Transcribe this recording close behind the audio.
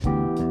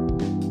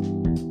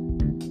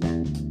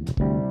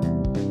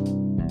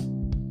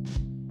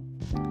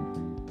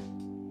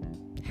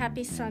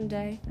Happy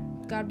Sunday.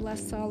 God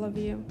bless all of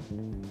you.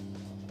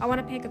 I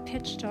want to make a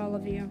pitch to all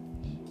of you.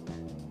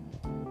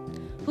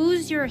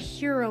 Who's your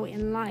hero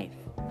in life?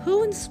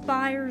 Who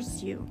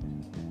inspires you?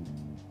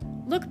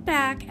 Look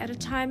back at a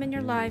time in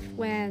your life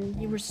when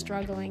you were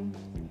struggling,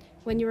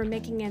 when you were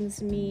making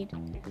ends meet,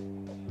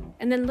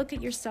 and then look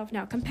at yourself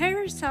now.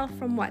 Compare yourself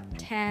from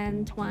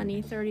 10,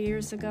 20, 30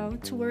 years ago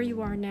to where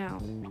you are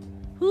now.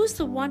 Who's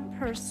the one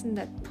person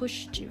that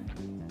pushed you,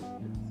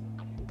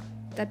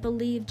 that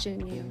believed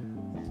in you,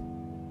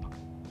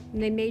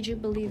 and they made you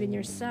believe in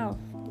yourself?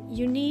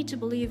 You need to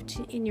believe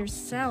in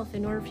yourself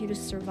in order for you to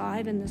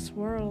survive in this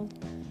world.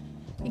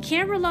 You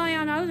can't rely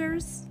on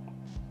others.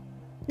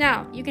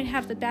 Now, you can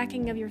have the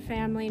backing of your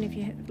family, and if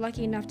you're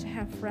lucky enough to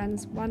have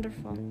friends,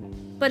 wonderful.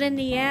 But in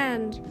the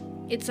end,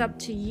 it's up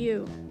to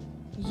you.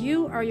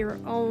 You are your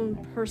own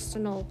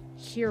personal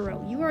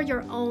hero. You are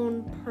your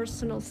own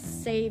personal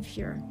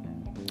savior.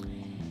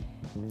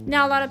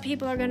 Now, a lot of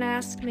people are going to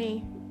ask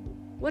me,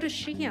 what is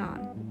she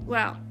on?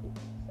 Well,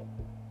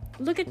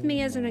 look at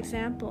me as an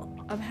example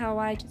of how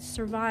I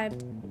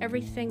survived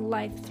everything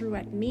life threw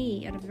at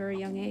me at a very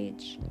young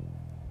age.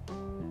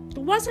 It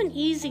wasn't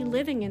easy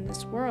living in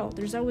this world.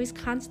 There's always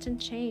constant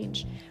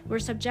change. We're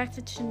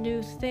subjected to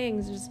new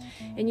things.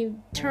 And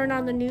you turn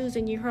on the news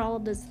and you hear all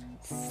of this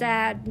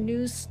sad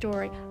news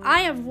story.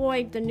 I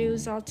avoid the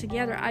news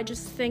altogether. I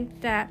just think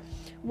that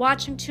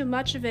watching too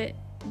much of it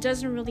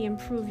doesn't really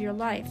improve your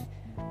life,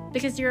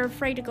 because you're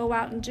afraid to go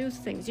out and do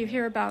things. You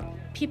hear about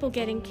people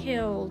getting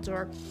killed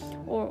or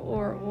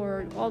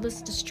all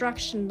this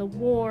destruction, the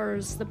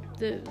wars,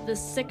 the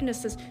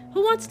sicknesses.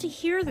 Who wants to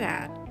hear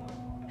that?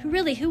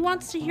 Who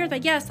wants to hear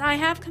that? Yes, I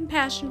have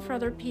compassion for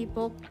other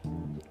people,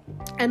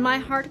 and my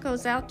heart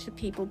goes out to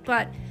people,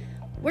 but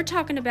we're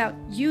talking about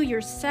you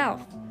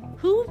yourself.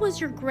 Who was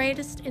your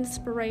greatest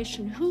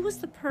inspiration? Who was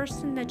the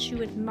person that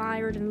you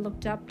admired and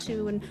looked up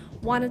to and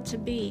wanted to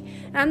be?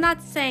 And I'm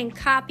not saying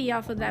copy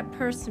off of that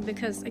person,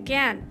 because,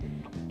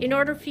 again, in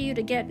order for you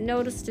to get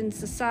noticed in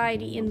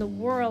society, in the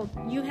world,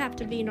 you have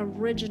to be an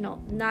original,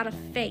 not a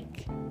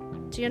fake.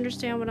 Do you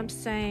understand what I'm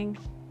saying?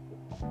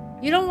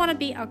 You don't want to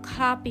be a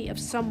copy of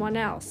someone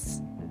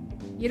else.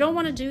 You don't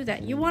want to do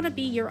that. You want to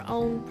be your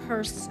own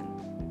person.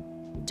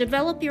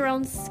 Develop your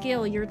own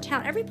skill, your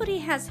talent. Everybody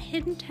has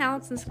hidden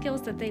talents and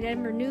skills that they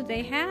never knew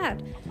they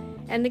had.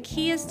 And the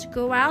key is to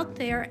go out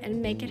there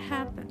and make it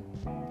happen.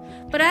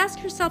 But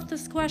ask yourself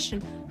this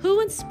question: who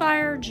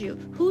inspired you?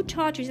 Who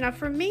taught you? Now,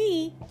 for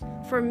me,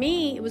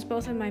 it was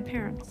both of my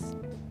parents.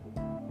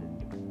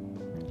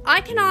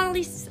 I can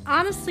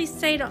honestly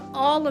say to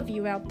all of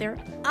you out there,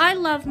 I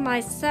love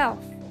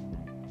myself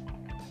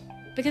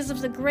because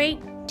of the great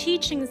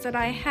teachings that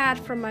I had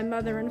from my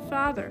mother and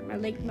father, my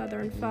late mother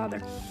and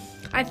father.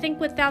 I think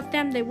without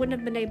them, they wouldn't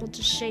have been able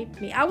to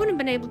shape me. I wouldn't have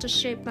been able to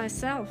shape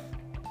myself.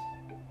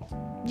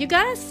 You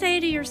gotta say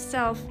to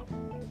yourself,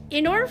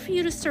 in order for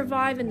you to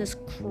survive in this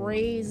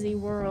crazy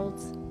world,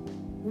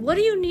 what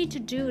do you need to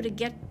do to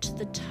get to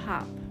the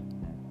top?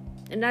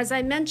 And as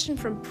I mentioned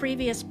from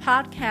previous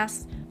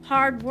podcasts,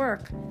 hard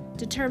work,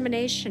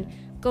 determination.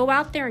 Go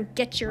out there and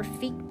get your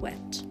feet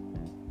wet.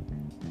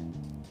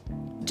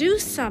 Do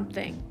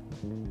something.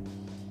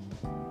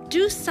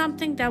 Do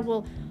something that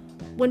will,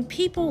 when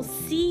people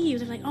see you,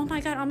 they're like, oh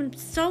my God, I'm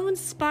so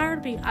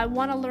inspired by you. I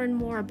want to learn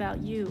more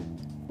about you.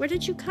 Where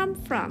did you come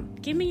from?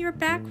 Give me your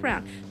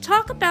background.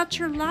 Talk about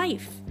your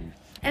life.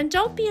 And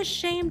don't be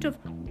ashamed of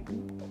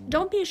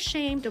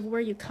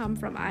where you come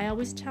from. I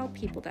always tell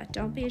people that.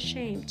 Don't be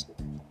ashamed.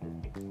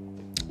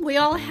 We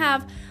all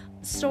have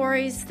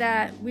stories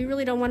that we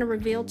really don't want to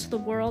reveal to the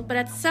world, but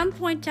at some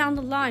point down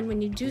the line,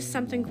 when you do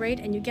something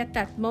great and you get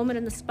that moment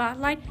in the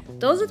spotlight,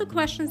 those are the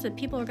questions that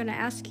people are going to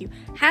ask you.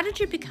 How did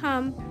you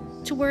become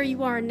to where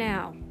you are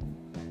now?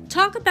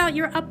 Talk about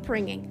your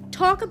upbringing.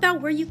 Talk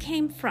about where you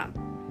came from.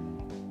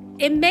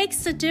 It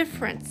makes a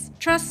difference.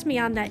 Trust me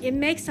on that. It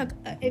makes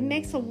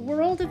a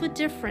world of a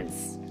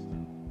difference.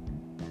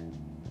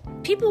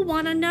 People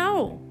want to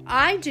know.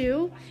 I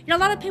do. A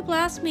lot of people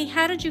ask me,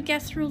 how did you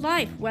get through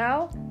life?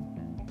 Well,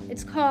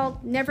 it's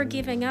called never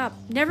giving up.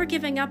 Never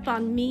giving up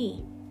on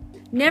me.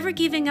 Never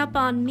giving up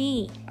on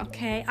me,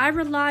 okay? I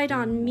relied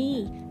on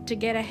me to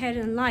get ahead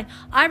in life.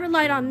 I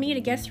relied on me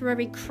to get through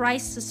every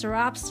crisis or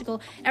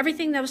obstacle,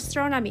 everything that was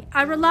thrown at me.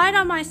 I relied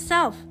on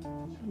myself.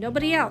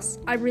 Nobody else.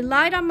 I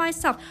relied on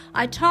myself.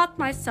 I taught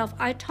myself.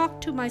 I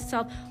talked to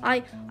myself.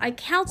 I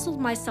counseled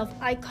myself.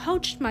 I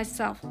coached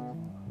myself.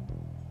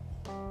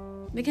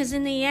 Because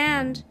in the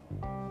end,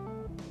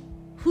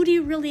 who do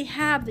you really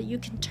have that you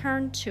can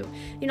turn to?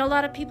 A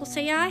lot of people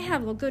say, yeah, I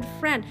have a good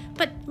friend.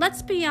 But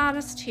let's be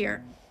honest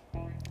here.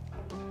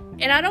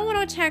 And I don't want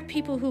to attack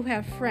people who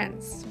have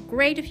friends.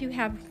 Great if you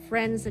have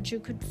friends that you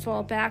could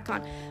fall back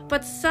on.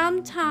 But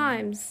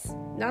sometimes,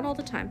 not all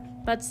the time,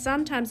 but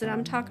sometimes, and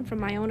I'm talking from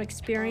my own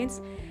experience,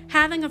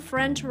 having a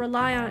friend to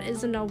rely on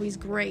isn't always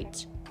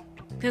great.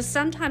 Because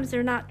sometimes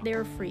they're not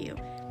there for you.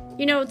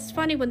 It's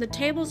funny, when the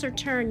tables are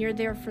turned, you're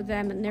there for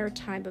them in their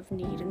time of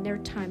need and their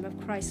time of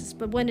crisis.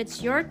 But when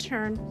it's your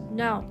turn,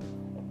 no.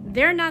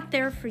 They're not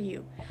there for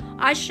you.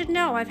 I should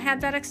know. I've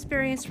had that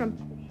experience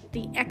from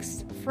the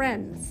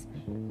ex-friends.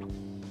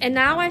 And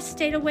now I've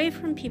stayed away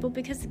from people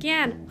because,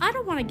 again, I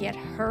don't want to get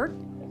hurt.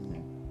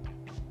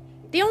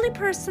 The only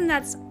person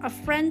that's a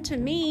friend to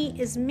me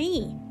is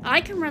me.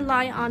 I can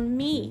rely on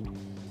me.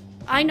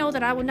 I know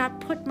that I would not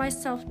put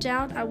myself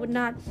down. I would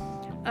not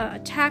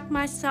attack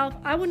myself.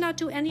 I would not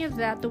do any of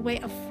that the way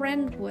a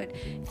friend would.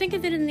 Think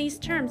of it in these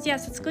terms.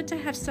 Yes, it's good to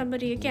have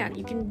somebody, again,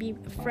 you can be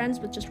friends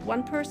with just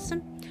one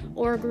person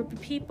or a group of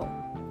people.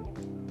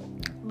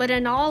 But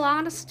in all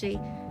honesty,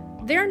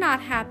 they're not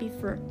happy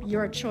for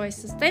your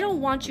choices. They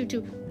don't want you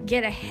to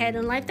get ahead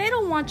in life. They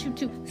don't want you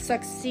to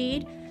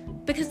succeed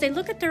because they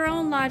look at their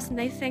own lives and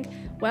they think,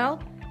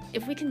 well,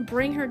 if we can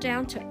bring her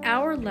down to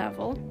our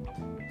level,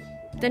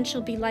 then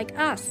she'll be like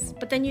us.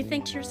 But then you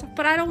think to yourself,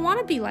 but I don't want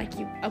to be like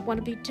you. I want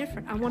to be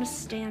different. I want to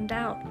stand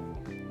out.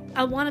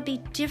 I want to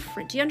be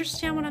different. Do you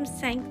understand what I'm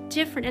saying?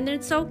 Different. And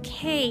it's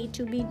okay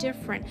to be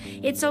different.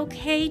 It's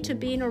okay to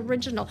be an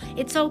original.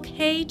 It's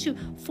okay to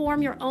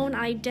form your own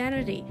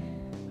identity.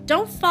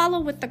 Don't follow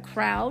with the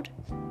crowd.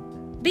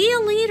 Be a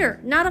leader,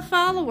 not a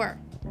follower.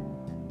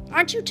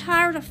 Aren't you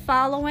tired of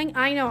following?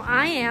 I know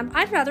I am.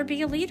 I'd rather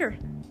be a leader.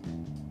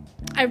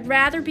 I'd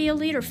rather be a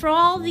leader. For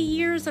all the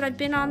years that I've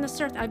been on this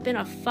earth, I've been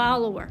a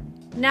follower.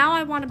 Now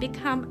I want to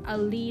become a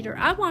leader.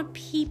 I want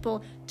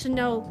people to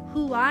know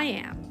who I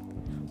am,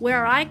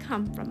 where I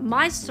come from,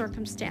 my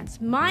circumstance,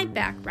 my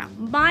background,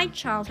 my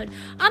childhood.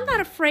 I'm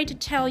not afraid to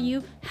tell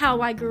you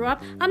how I grew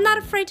up. I'm not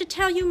afraid to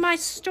tell you my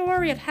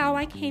story of how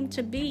I came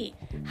to be,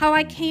 how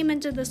I came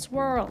into this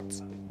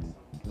world.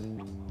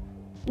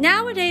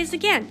 Nowadays,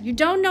 again, you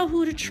don't know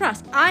who to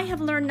trust. I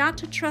have learned not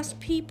to trust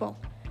people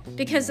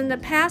because in the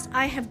past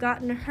I have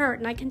gotten hurt,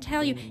 and I can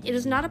tell you it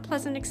is not a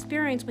pleasant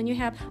experience when you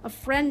have a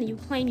friend that you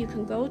claim you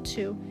can go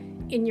to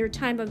in your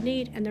time of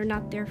need and they're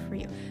not there for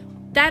you.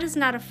 That is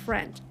not a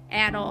friend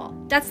at all.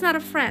 That's not a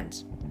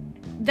friend.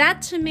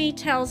 That to me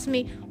tells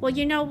me, well,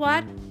 you know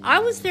what? I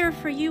was there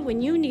for you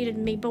when you needed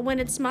me, but when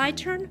it's my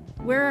turn,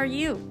 where are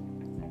you?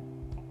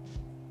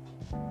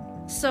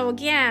 So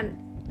again,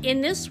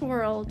 in this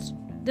world,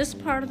 this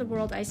part of the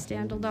world, I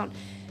stand alone.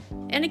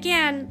 And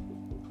again,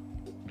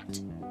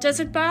 does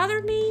it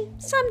bother me?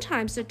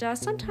 Sometimes it does.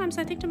 Sometimes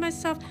I think to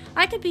myself,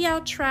 I could be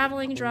out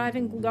traveling,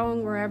 driving,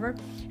 going wherever,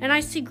 and I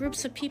see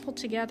groups of people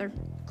together,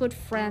 good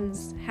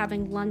friends,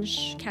 having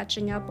lunch,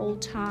 catching up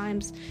old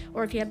times,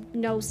 or if you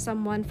know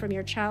someone from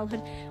your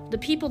childhood. The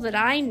people that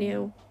I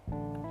knew,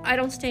 I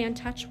don't stay in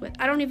touch with.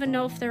 I don't even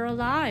know if they're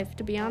alive,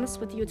 to be honest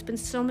with you. It's been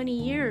so many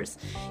years.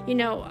 You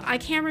know, I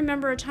can't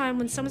remember a time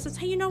when someone says,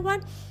 hey, you know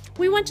what?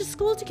 We went to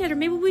school together.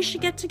 Maybe we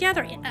should get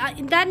together.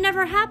 That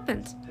never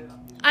happened.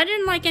 I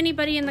didn't like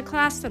anybody in the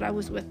class that I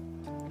was with.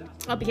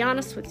 I'll be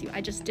honest with you.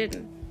 I just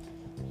didn't.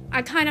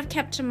 I kind of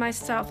kept to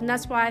myself, and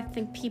that's why I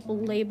think people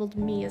labeled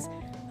me as,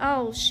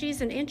 oh, she's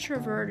an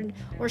introvert,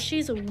 or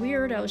she's a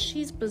weirdo,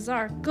 she's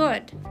bizarre.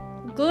 Good.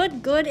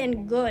 Good,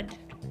 and good.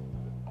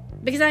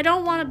 Because I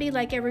don't want to be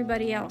like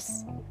everybody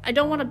else. I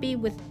don't want to be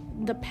with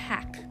the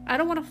pack. I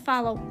don't want to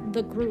follow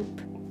the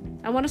group.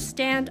 I want to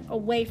stand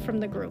away from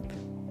the group.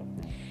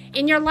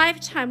 In your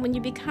lifetime, when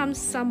you become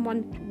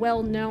someone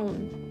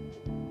well-known,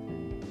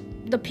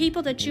 the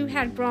people that you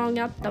had growing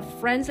up, the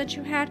friends that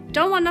you had,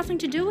 don't want nothing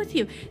to do with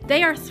you.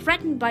 They are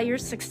threatened by your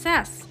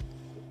success.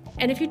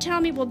 And if you tell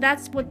me, well,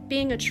 that's what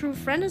being a true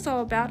friend is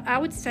all about, I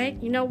would say,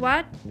 you know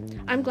what?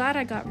 I'm glad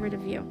I got rid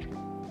of you.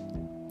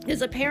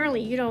 Because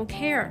apparently you don't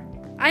care.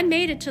 I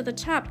made it to the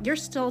top. You're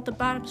still at the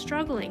bottom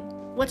struggling.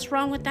 What's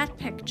wrong with that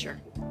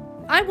picture?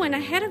 I went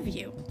ahead of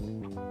you.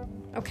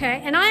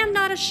 Okay? And I am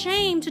not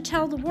ashamed to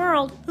tell the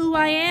world who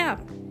I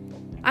am.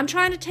 I'm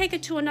trying to take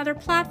it to another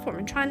platform.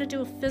 I'm trying to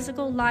do a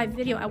physical live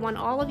video. I want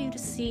all of you to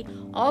see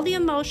all the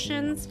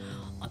emotions,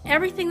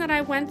 everything that I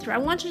went through. I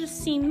want you to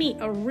see me,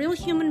 a real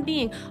human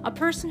being, a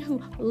person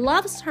who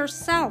loves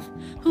herself,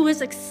 who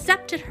has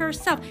accepted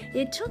herself.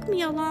 It took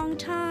me a long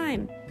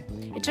time.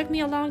 It took me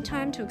a long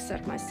time to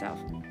accept myself.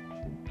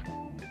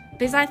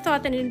 Because I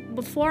thought that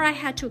before I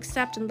had to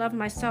accept and love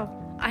myself,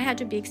 I had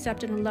to be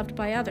accepted and loved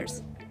by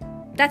others.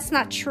 That's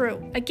not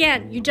true.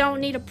 Again, you don't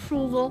need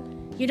approval.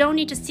 You don't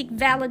need to seek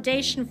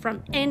validation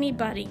from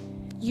anybody.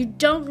 You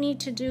don't need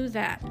to do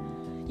that.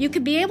 You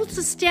could be able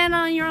to stand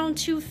on your own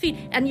 2 feet,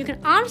 and you can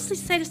honestly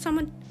say to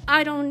someone,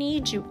 I don't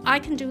need you. I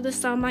can do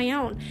this on my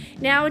own.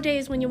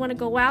 Nowadays, when you want to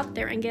go out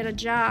there and get a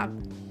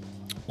job,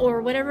 or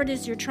whatever it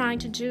is you're trying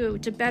to do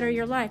to better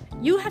your life,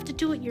 you have to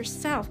do it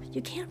yourself.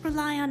 You can't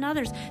rely on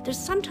others. There's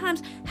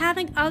sometimes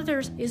having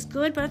others is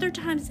good, but other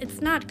times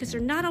it's not, because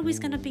they're not always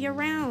going to be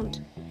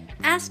around.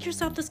 Ask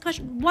yourself this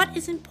question: what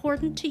is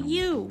important to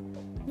you?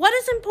 What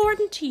is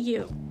important to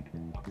you?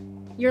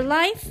 Your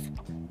life?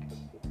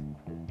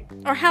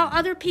 Or how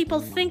other people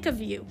think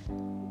of you?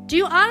 Do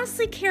you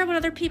honestly care what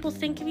other people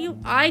think of you?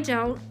 I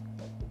don't.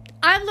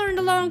 I've learned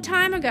a long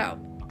time ago.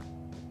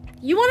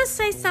 You want to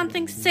say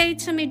something, say it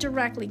to me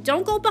directly.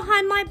 Don't go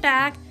behind my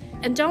back,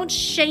 and don't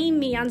shame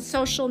me on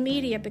social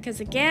media, because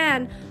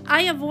again,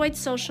 I avoid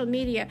social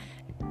media.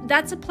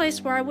 That's a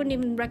place where I wouldn't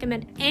even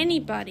recommend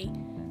anybody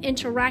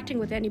interacting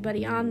with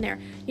anybody on there.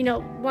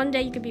 One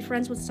day you could be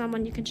friends with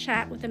someone, you can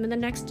chat with them, and the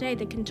next day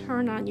they can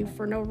turn on you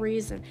for no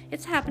reason.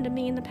 It's happened to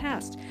me in the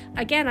past.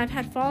 Again, I've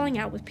had falling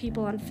out with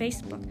people on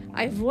Facebook.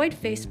 I avoid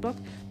Facebook.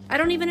 I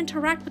don't even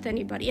interact with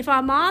anybody. If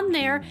I'm on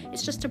there,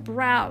 it's just to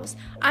browse.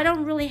 I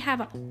don't really have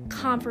a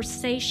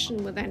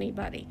conversation with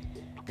anybody.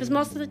 Because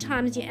most of the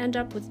times you end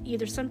up with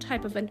either some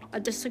type of a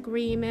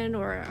disagreement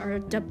or a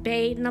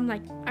debate, and I'm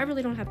like, I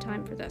really don't have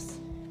time for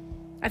this.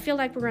 I feel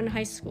like we're in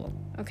high school,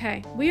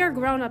 okay? We are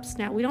grown-ups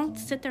now. We don't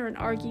sit there and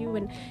argue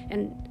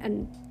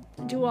and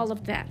do all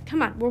of that.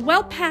 Come on, we're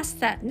well past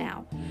that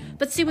now.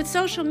 But see, with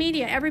social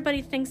media,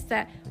 everybody thinks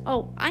that,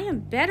 oh, I am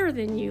better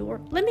than you,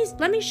 or let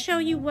me show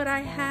you what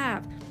I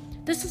have.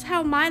 This is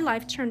how my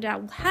life turned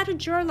out. How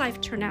did your life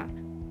turn out?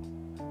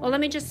 Well, let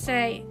me just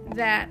say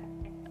that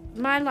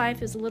my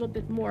life is a little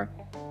bit more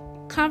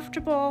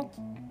comfortable.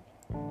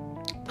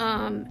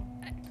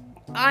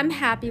 I'm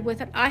happy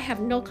with it. I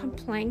have no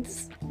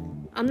complaints.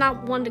 I'm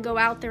not one to go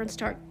out there and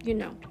start,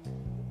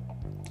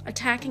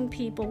 attacking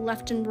people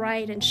left and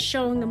right and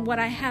showing them what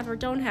I have or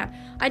don't have.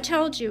 I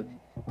told you,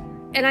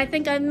 and I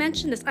think I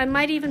mentioned this, I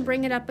might even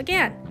bring it up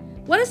again.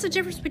 What is the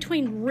difference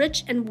between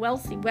rich and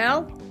wealthy?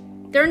 Well,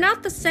 they're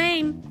not the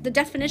same. The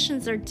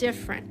definitions are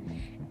different.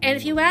 And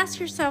if you ask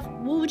yourself,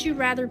 what would you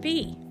rather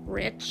be,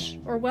 rich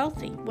or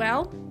wealthy?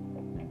 Well,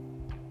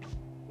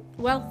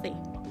 wealthy.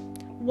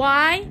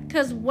 Why?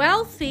 Because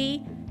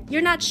wealthy,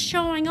 you're not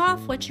showing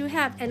off what you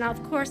have. And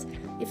of course,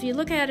 if you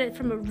look at it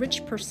from a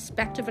rich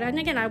perspective, and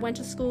again, I went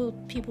to school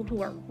with people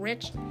who are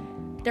rich,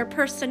 their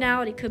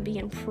personality could be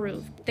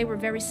improved. They were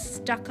very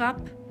stuck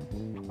up.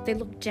 They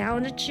looked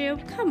down at you.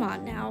 Come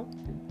on now.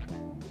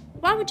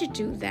 Why would you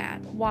do that?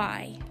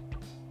 Why?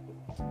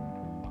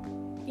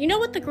 You know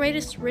what the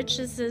greatest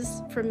riches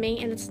is for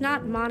me? And it's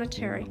not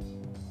monetary.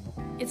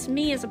 It's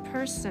me as a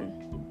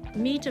person.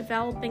 Me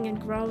developing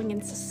and growing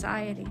in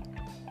society.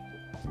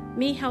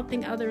 Me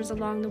helping others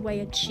along the way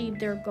achieve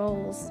their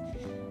goals.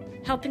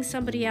 Helping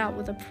somebody out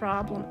with a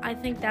problem. I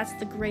think that's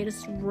the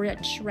greatest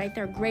rich right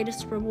there,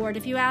 greatest reward.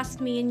 If you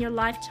ask me in your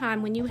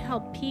lifetime, when you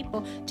help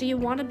people, do you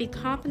want to be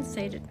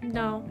compensated?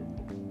 No.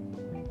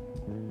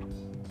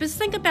 But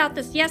think about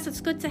this. Yes,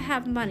 it's good to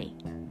have money,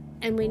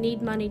 and we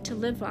need money to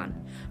live on.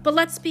 But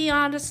let's be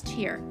honest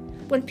here.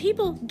 When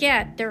people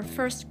get their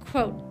first,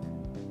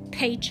 quote,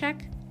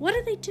 paycheck, what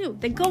do?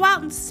 They go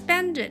out and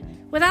spend it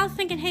without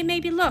thinking, hey,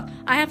 maybe look,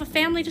 I have a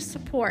family to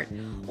support,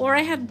 or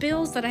I have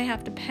bills that I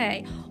have to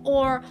pay,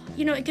 or,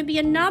 it could be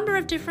a number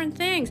of different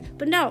things.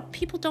 But no,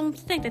 people don't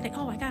think. They think,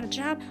 oh, I got a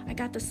job, I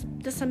got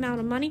this amount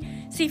of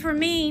money. See, for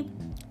me,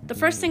 the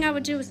first thing I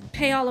would do is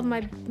pay all of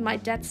my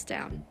debts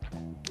down.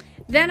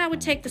 Then I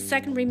would take the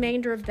second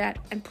remainder of that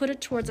and put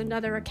it towards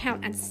another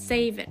account and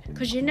save it.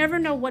 Because you never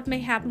know what may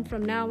happen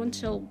from now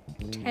until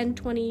 10,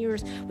 20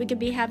 years. We could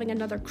be having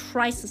another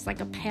crisis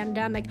like a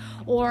pandemic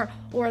or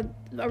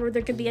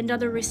there could be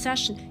another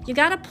recession. You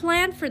got to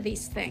plan for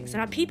these things.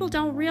 And people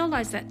don't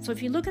realize that. So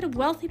if you look at a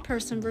wealthy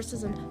person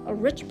versus a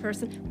rich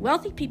person,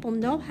 wealthy people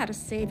know how to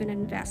save and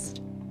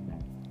invest.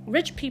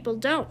 Rich people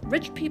don't.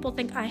 Rich people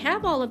think, I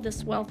have all of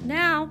this wealth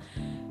now,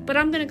 but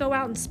I'm going to go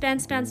out and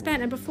spend.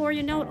 And before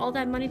you know it, all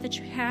that money that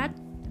you had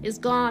is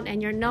gone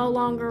and you're no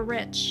longer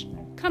rich.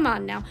 Come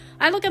on now.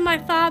 I look at my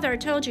father. I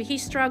told you he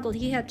struggled.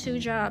 He had 2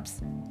 jobs.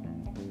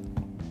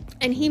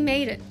 And he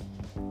made it.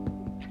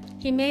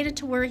 He made it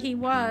to where he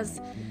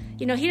was.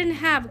 He didn't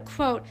have,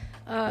 quote,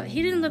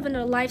 he didn't live in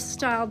a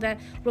lifestyle that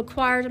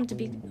required him to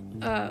be,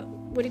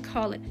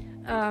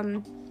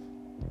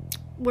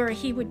 where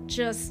he would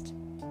just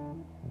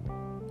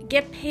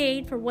get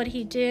paid for what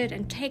he did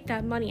and take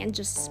that money and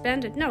just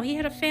spend it. No, he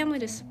had a family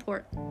to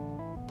support.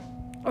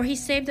 Or he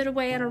saved it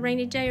away on a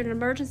rainy day or an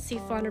emergency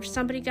fund, or if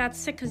somebody got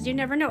sick, because you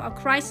never know. A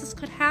crisis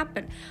could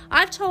happen.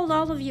 I've told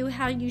all of you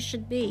how you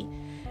should be.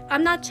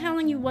 I'm not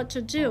telling you what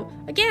to do.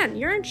 Again,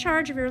 you're in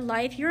charge of your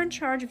life. You're in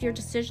charge of your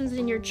decisions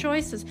and your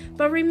choices.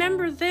 But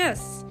remember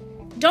this.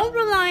 Don't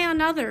rely on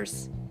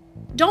others.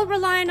 Don't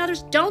rely on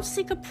others. Don't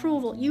seek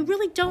approval. You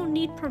really don't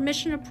need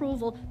permission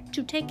approval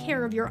to take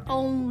care of your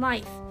own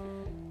life.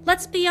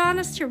 Let's be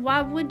honest here.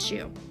 Why would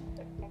you?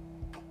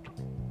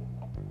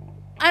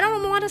 I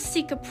don't want to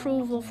seek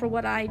approval for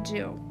what I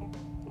do.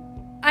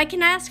 I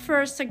can ask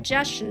for a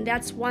suggestion.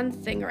 That's one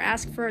thing, or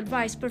ask for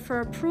advice. But for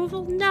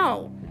approval,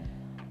 no.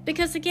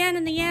 Because again,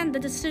 in the end, the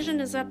decision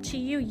is up to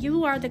you.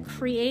 You are the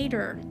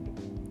creator.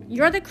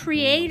 You're the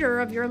creator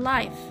of your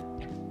life.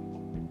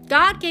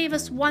 God gave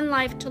us one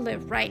life to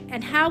live, right?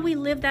 And how we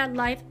live that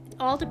life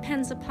all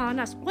depends upon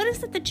us. What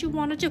is it that you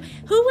want to do?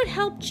 Who would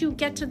help you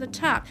get to the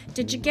top?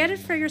 Did you get it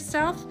for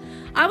yourself?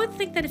 I would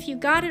think that if you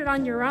got it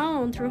on your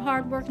own through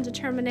hard work and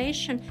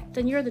determination,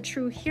 then you're the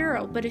true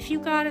hero. But if you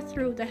got it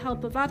through the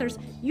help of others,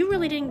 you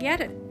really didn't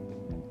get it.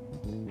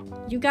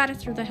 You got it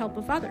through the help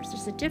of others.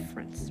 There's a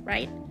difference,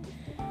 right?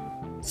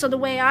 So the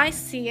way I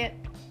see it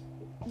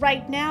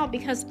right now,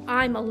 because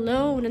I'm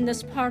alone in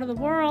this part of the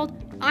world,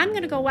 I'm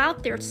going to go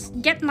out there,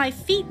 get my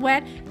feet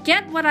wet,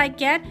 get what I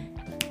get,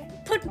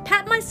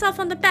 pat myself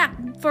on the back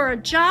for a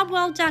job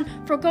well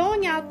done, for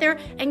going out there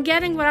and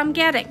getting what I'm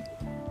getting.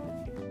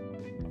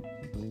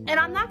 And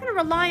I'm not going to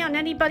rely on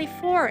anybody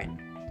for it.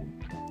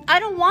 I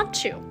don't want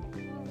to.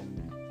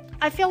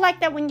 I feel like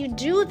that when you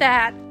do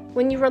that,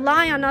 when you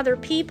rely on other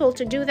people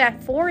to do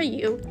that for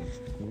you,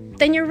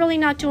 then you're really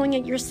not doing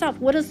it yourself.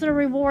 What is the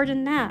reward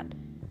in that?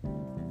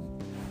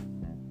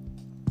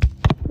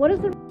 What is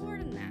the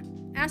reward in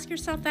that? Ask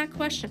yourself that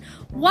question.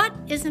 What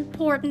is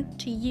important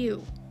to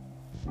you?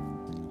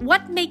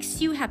 What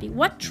makes you happy?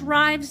 What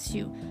drives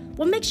you?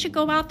 What makes you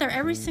go out there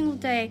every single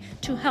day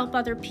to help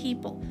other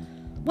people?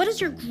 What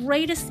is your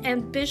greatest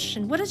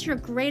ambition? What is your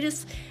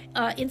greatest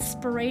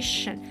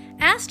inspiration?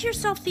 Ask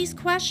yourself these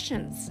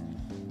questions.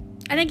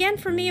 And again,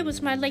 for me, it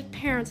was my late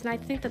parents, and I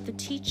think that the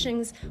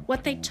teachings,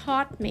 what they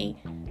taught me,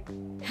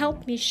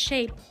 helped me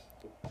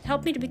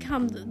to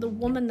become the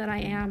woman that I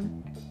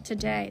am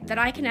today, that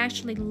I can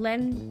actually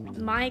lend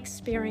my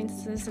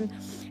experiences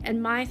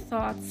and my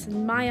thoughts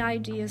and my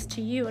ideas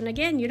to you. And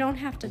again, you don't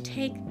have to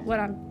take what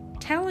I'm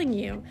telling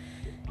you.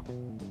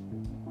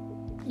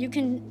 You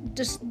can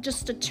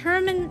just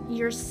determine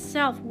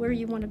yourself where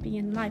you want to be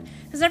in life.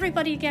 Because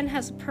everybody, again,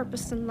 has a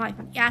purpose in life.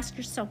 And ask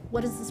yourself,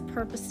 what is this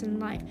purpose in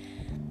life?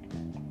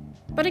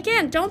 But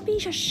again, don't be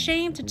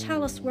ashamed to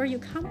tell us where you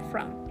come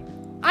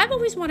from. I've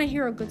always wanted to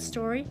hear a good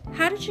story.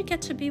 How did you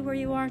get to be where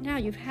you are now?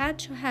 You've had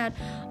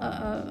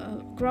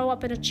to grow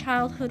up in a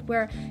childhood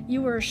where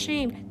you were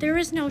ashamed. There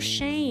is no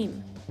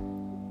shame.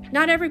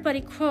 Not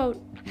everybody,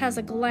 quote, has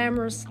a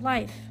glamorous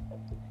life.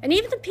 And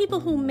even the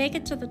people who make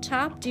it to the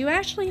top, do you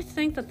actually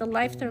think that the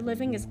life they're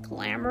living is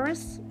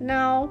glamorous?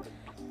 No.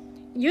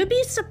 You'd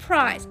be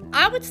surprised.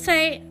 I would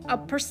say a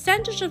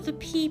percentage of the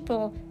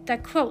people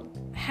that, quote,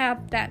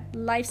 have that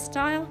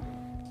lifestyle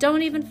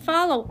don't even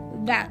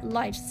follow that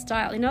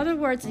lifestyle. In other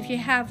words, if you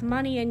have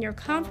money and you're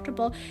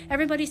comfortable,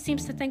 everybody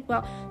seems to think,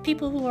 well,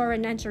 people who are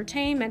in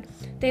entertainment,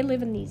 they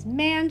live in these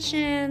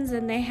mansions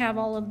and they have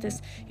all of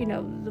this,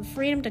 the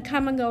freedom to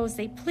come and go as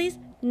they please.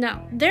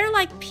 No, they're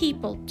like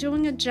people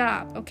doing a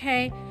job,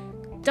 okay?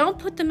 Don't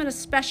put them in a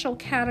special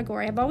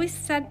category. I've always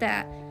said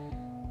that.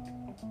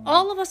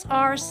 All of us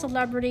are a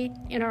celebrity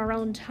in our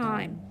own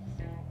time.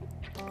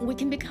 We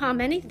can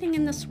become anything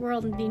in this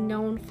world and be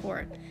known for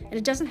it. And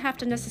it doesn't have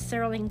to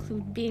necessarily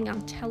include being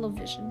on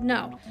television.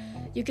 No.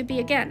 You could be,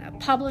 again, a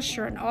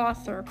publisher, an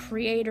author, a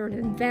creator, an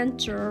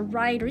inventor, a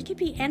writer. You could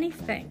be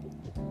anything.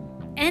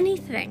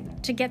 Anything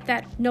to get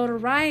that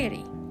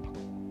notoriety.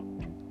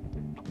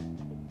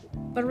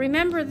 But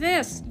remember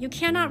this, you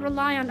cannot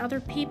rely on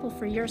other people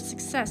for your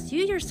success.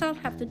 You yourself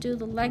have to do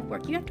the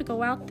legwork. You have to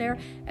go out there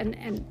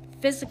and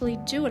physically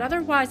do it.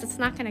 Otherwise, it's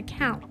not going to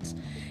count.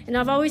 And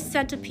I've always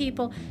said to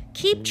people,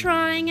 keep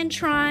trying and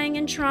trying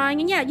and trying.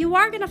 And yeah, you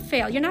are going to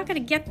fail. You're not going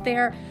to get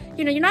there.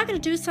 You're not going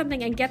to do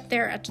something and get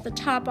there to the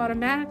top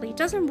automatically. It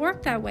doesn't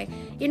work that way.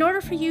 In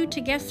order for you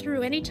to get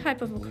through any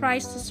type of a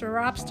crisis or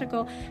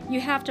obstacle, you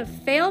have to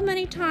fail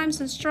many times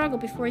and struggle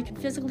before you can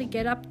physically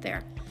get up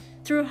there.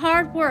 Through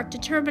hard work,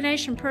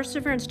 determination,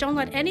 perseverance, don't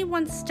let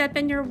anyone step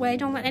in your way.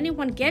 Don't let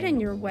anyone get in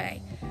your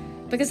way.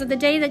 Because of the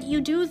day that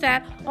you do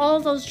that, all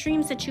those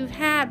dreams that you've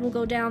had will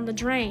go down the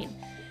drain.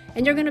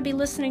 And you're going to be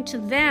listening to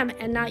them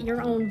and not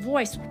your own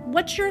voice.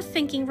 What you're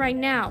thinking right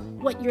now,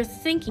 what you're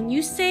thinking,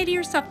 you say to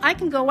yourself, I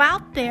can go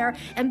out there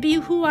and be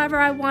whoever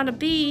I want to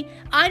be.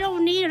 I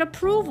don't need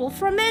approval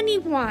from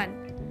anyone.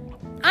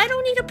 I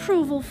don't need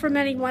approval from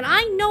anyone.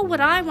 I know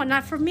what I want,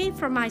 not for me,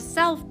 for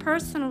myself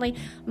personally.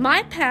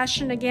 My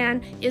passion,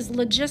 again, is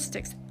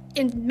logistics,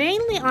 and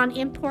mainly on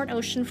import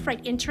ocean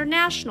freight,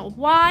 international.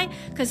 Why?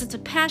 Because it's a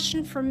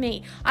passion for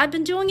me. I've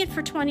been doing it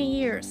for 20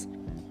 years.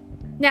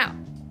 Now,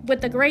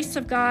 with the grace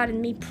of God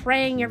and me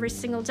praying every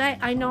single day,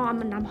 I know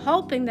I'm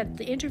hoping that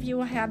the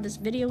interview I have, this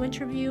video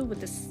interview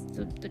with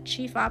the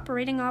chief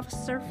operating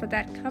officer for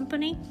that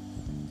company,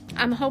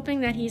 I'm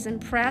hoping that he's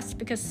impressed,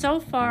 because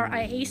so far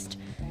I aced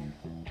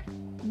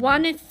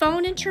one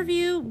phone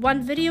interview,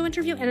 one video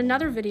interview, and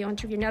another video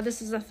interview. Now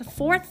this is the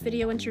fourth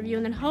video interview,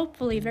 and then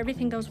hopefully, if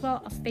everything goes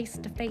well, a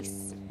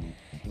face-to-face.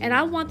 And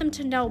I want them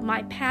to know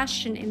my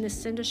passion in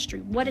this industry,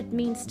 what it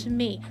means to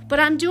me. But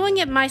I'm doing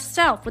it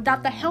myself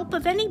without the help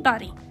of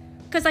anybody.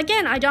 Because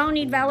again, I don't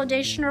need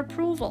validation or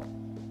approval.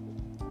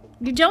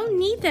 You don't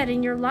need that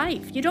in your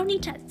life. You don't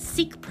need to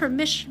seek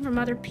permission from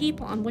other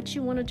people on what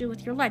you want to do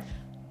with your life.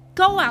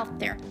 Go out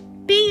there.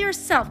 Be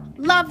yourself.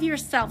 Love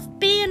yourself.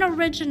 Be an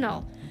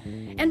original.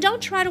 And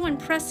don't try to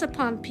impress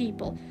upon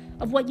people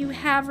of what you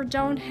have or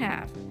don't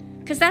have,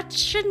 because that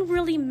shouldn't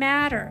really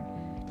matter.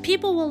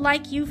 People will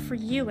like you for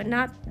you and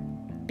not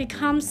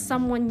become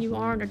someone you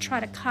aren't or try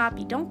to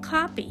copy. Don't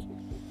copy.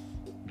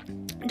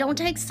 Don't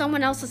take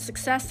someone else's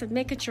success and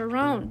make it your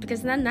own,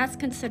 because then that's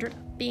considered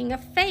being a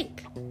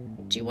fake.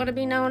 Do you want to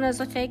be known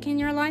as a fake in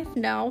your life?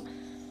 No.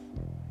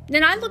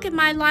 Then I look at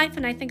my life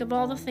and I think of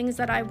all the things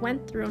that I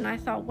went through, and I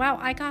thought, wow,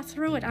 I got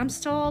through it. I'm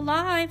still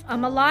alive.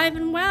 I'm alive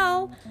and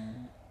well.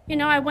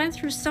 I went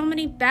through so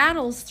many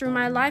battles through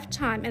my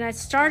lifetime, and I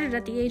started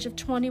at the age of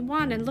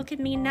 21, and look at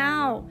me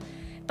now.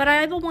 But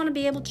I want to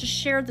be able to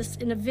share this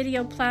in a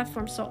video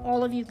platform so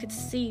all of you could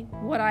see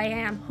what I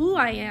am, who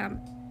I am.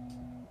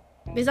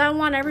 Because I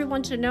want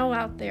everyone to know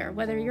out there,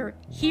 whether you're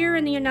here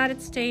in the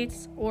United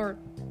States or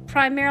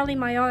primarily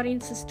my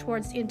audience is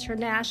towards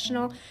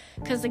international.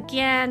 Because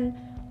again,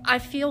 I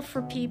feel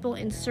for people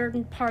in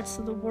certain parts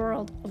of the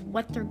world of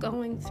what they're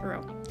going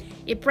through.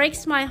 It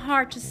breaks my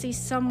heart to see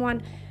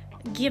someone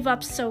give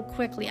up so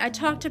quickly. A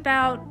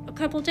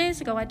couple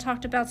days ago, I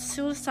talked about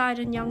suicide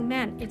in young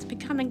men. It's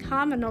becoming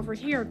common over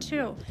here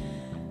too.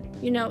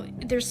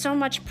 There's so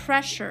much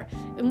pressure,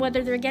 and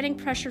whether they're getting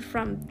pressure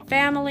from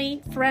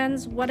family,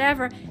 friends,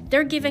 whatever,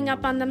 they're giving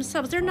up on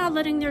themselves. They're not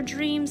letting their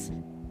dreams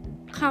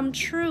come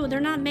true. They're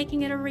not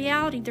making it a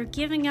reality. They're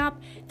giving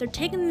up. They're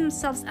taking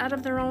themselves out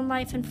of their own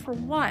life, and for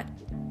what?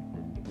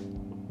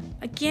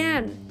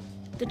 Again,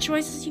 the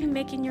choices you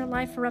make in your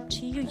life are up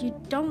to you. You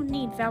don't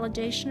need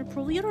validation,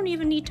 approval. You don't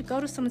even need to go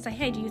to someone and say,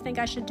 hey, do you think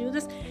I should do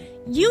this?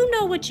 You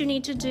know what you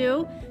need to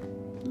do.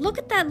 Look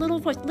at that little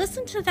voice.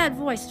 Listen to that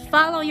voice.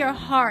 Follow your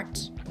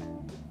heart.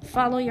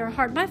 Follow your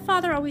heart. My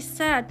father always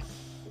said,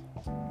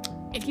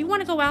 if you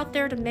want to go out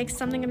there to make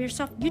something of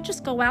yourself, you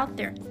just go out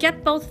there.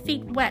 Get both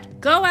feet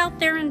wet. Go out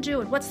there and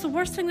do it. What's the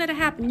worst thing that'll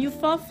happen? You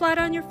fall flat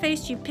on your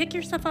face, you pick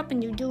yourself up,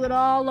 and you do it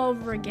all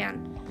over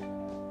again.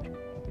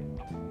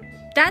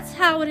 That's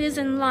how it is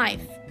in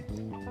life,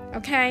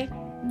 okay?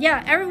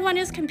 Yeah, everyone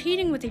is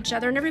competing with each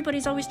other, and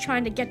everybody's always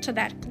trying to get to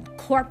that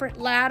corporate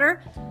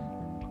ladder.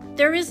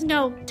 There is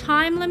no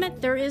time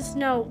limit. There is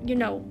no,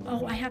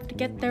 I have to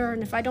get there,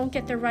 and if I don't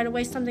get there right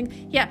away,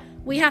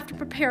 we have to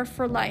prepare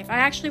for life. I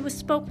actually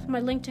spoke with my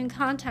LinkedIn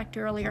contact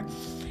earlier,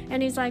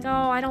 and he's like,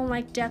 I don't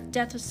like death.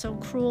 Death is so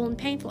cruel and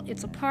painful.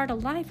 It's a part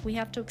of life. We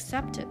have to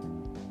accept it.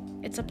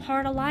 It's a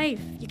part of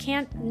life. You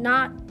can't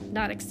not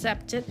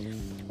accept it.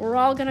 We're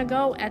all going to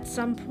go at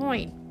some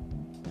point.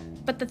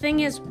 But the thing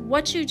is,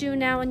 what you do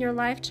now in your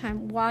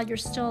lifetime while you're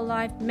still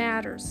alive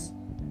matters.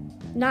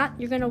 Not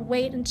you're going to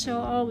wait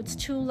until, it's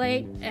too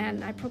late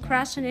and I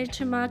procrastinated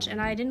too much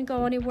and I didn't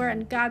go anywhere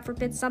and God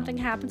forbid something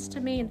happens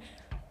to me. And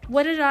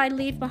what did I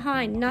leave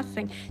behind?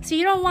 Nothing. See,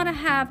 you don't want to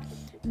have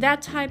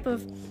that type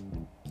of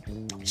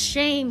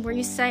shame where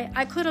you say,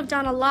 I could have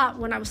done a lot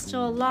when I was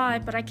still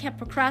alive, but I kept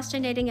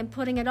procrastinating and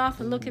putting it off,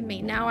 and look at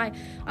me. Now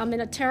I'm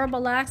in a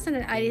terrible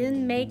accident. I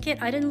didn't make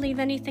it. I didn't leave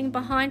anything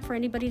behind for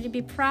anybody to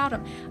be proud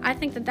of. I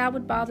think that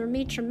would bother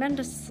me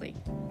tremendously.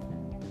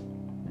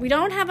 We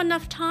don't have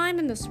enough time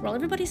in this world.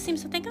 Everybody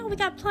seems to think, we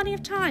got plenty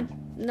of time.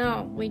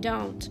 No, we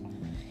don't.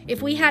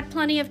 If we had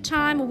plenty of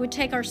time, we would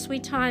take our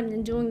sweet time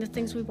in doing the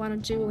things we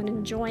want to do and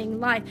enjoying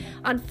life.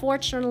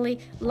 Unfortunately,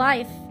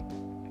 life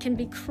can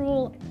be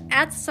cruel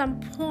at some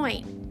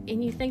point,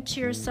 and you think to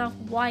yourself,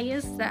 why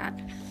is that?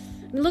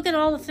 Look at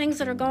all the things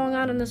that are going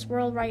on in this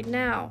world right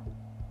now,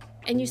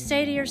 and you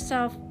say to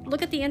yourself,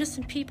 look at the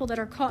innocent people that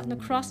are caught in the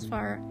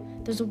crossfire.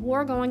 There's a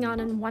war going on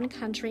in one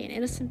country, and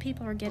innocent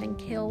people are getting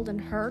killed and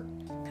hurt.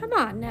 Come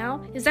on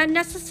now, is that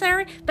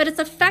necessary? But it's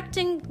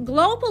affecting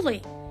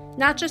globally,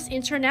 not just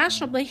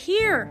international, but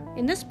here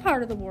in this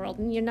part of the world,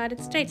 in the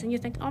United States, and you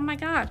think, oh my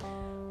God,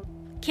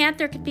 can't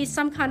there be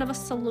some kind of a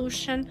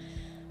solution?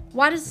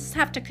 Why does this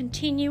have to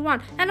continue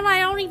on? And I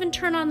don't even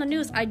turn on the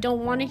news. I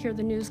don't want to hear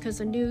the news because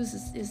the news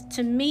is,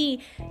 to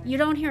me, you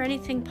don't hear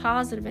anything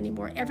positive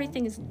anymore.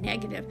 Everything is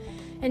negative.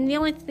 And the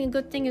only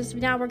good thing is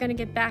now we're going to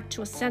get back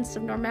to a sense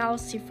of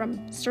normalcy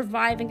from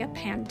surviving a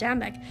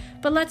pandemic.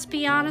 But let's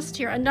be honest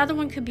here. Another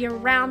one could be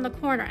around the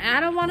corner. And I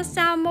don't want to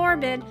sound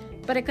morbid,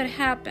 but it could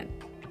happen.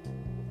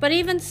 But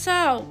even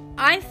so,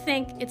 I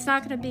think it's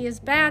not going to be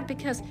as bad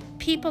because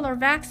people are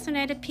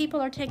vaccinated,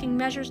 people are taking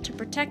measures to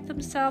protect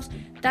themselves.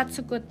 That's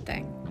a good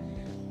thing.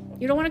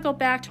 You don't want to go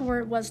back to where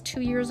it was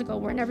 2 years ago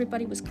when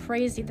everybody was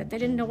crazy, that they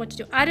didn't know what to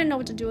do. I didn't know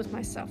what to do with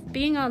myself.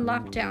 Being on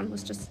lockdown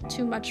was just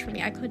too much for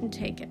me. I couldn't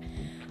take it.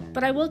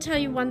 But I will tell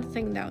you one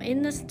thing, though.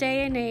 In this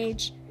day and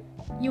age,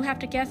 you have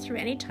to get through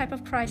any type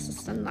of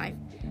crisis in life.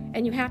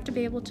 And you have to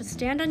be able to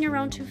stand on your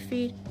own 2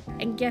 feet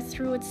and get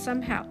through it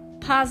somehow.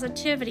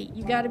 Positivity.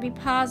 You got to be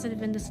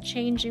positive in this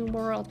changing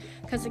world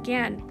because,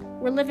 again,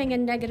 we're living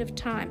in negative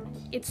time.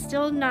 It's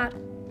still not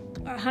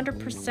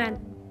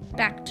 100%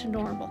 back to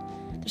normal.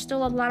 There's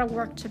still a lot of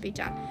work to be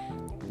done.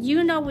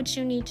 You know what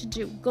you need to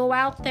do. Go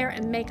out there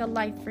and make a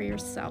life for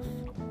yourself.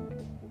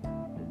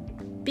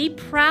 Be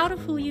proud of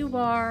who you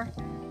are.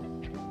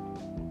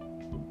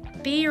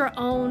 Be your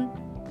own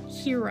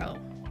hero.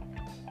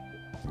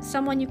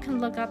 Someone you can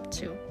look up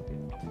to.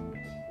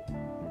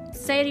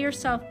 Say to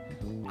yourself,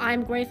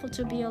 I'm grateful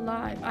to be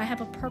alive. I have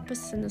a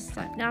purpose in this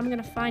life. Now I'm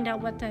going to find out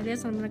what that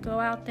is. I'm going to go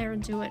out there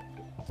and do it.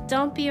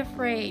 Don't be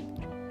afraid.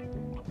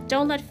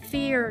 Don't let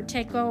fear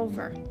take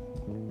over.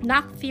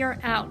 Knock fear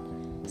out.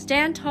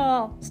 Stand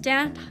tall.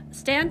 Stand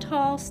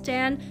tall.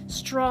 Stand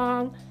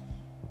strong.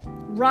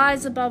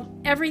 Rise above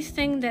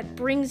everything that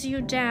brings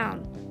you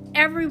down.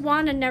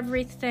 Everyone and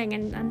everything.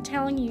 And I'm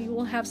telling you, you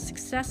will have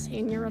success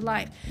in your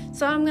life.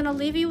 So I'm going to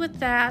leave you with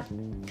that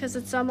because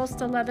it's almost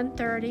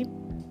 11:30.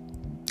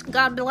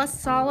 God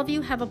bless all of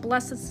you. Have a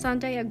blessed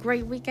Sunday, a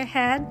great week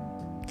ahead.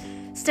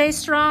 Stay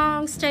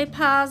strong, stay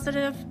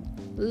positive,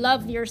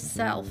 love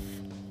yourself.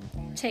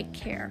 Take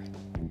care.